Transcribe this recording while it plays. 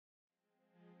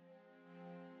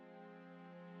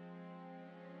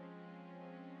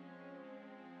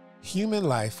Human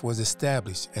life was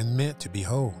established and meant to be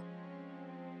whole.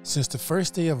 Since the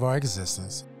first day of our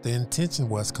existence, the intention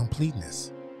was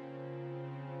completeness.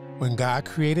 When God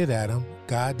created Adam,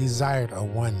 God desired a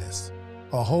oneness,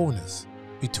 a wholeness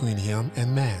between him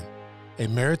and man, a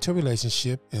marital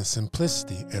relationship in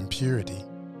simplicity and purity.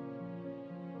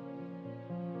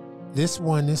 This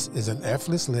oneness is an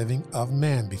effortless living of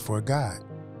man before God,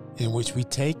 in which we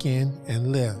take in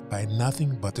and live by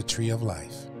nothing but the tree of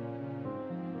life.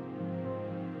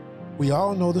 We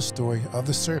all know the story of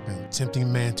the serpent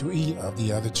tempting man to eat of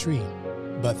the other tree,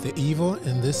 but the evil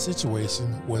in this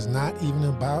situation was not even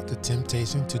about the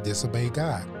temptation to disobey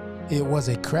God. It was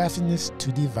a craftiness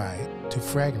to divide, to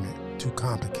fragment, to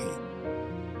complicate.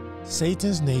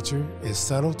 Satan's nature is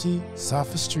subtlety,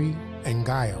 sophistry, and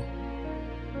guile.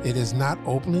 It is not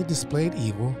openly displayed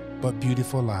evil, but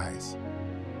beautiful lies.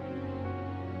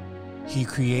 He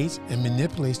creates and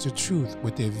manipulates the truth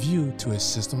with a view to a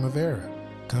system of error,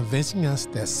 convincing us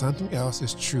that something else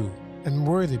is true and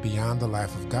worthy beyond the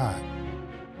life of God.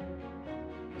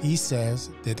 He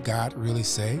says, did God really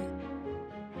say?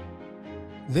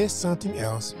 This something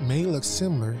else may look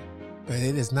similar, but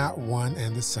it is not one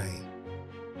and the same.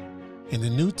 In the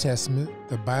New Testament,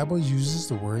 the Bible uses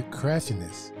the word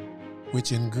craftiness,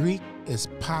 which in Greek is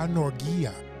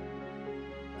panourgia.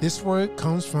 This word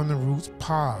comes from the roots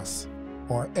pas,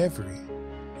 or every,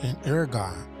 and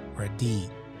érgon, or deed.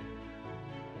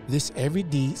 This every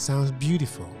deed sounds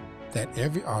beautiful, that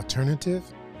every alternative,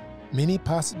 many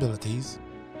possibilities,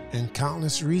 and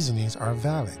countless reasonings are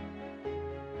valid.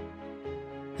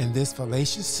 In this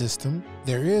fallacious system,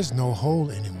 there is no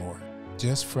whole anymore,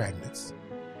 just fragments.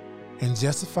 In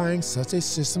justifying such a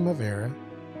system of error,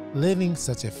 living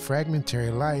such a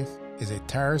fragmentary life is a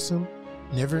tiresome,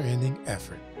 never-ending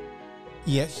effort.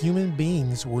 Yet human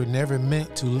beings were never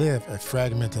meant to live a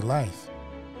fragmented life.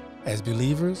 As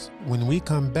believers, when we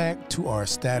come back to our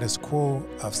status quo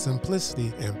of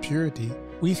simplicity and purity,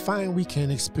 we find we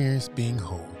can experience being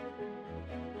whole.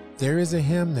 There is a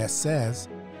hymn that says,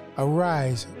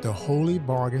 "Arise, the holy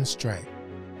bargain strike,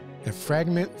 the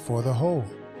fragment for the whole.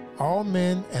 All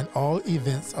men and all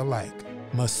events alike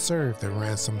must serve the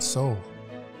ransomed soul.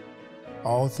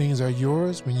 All things are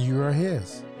yours when you are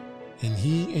his, and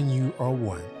he and you are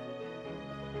one.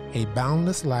 A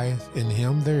boundless life in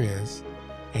him there is,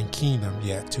 and kingdom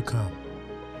yet to come."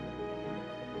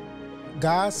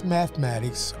 God's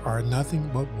mathematics are nothing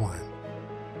but one.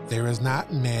 There is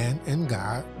not man and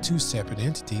God, two separate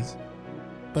entities,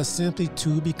 but simply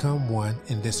two become one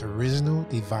in this original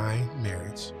divine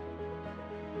marriage.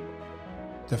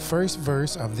 The first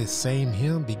verse of this same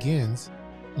hymn begins,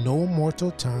 "No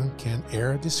mortal tongue can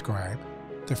e'er describe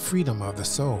the freedom of the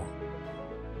soul."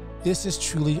 This is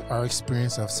truly our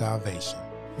experience of salvation,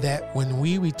 that when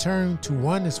we return to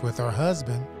oneness with our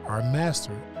husband, our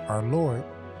master, our Lord,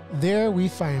 there we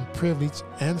find privilege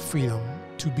and freedom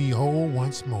to be whole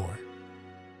once more.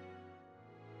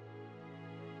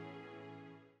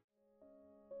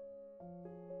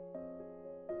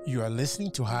 You are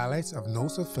listening to highlights of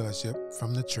Notes of Fellowship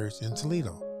from the church in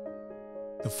Toledo.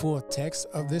 The full text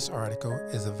of this article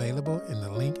is available in the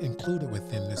link included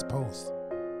within this post.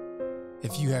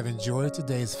 If you have enjoyed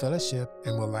today's fellowship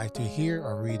and would like to hear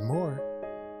or read more,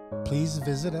 please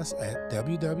visit us at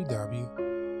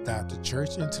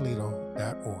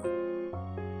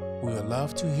www.thechurchintoledo.org. We would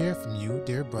love to hear from you,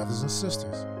 dear brothers and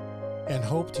sisters, and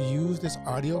hope to use this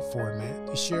audio format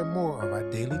to share more of our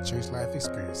daily church life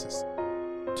experiences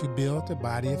to build the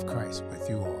body of Christ with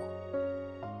you all.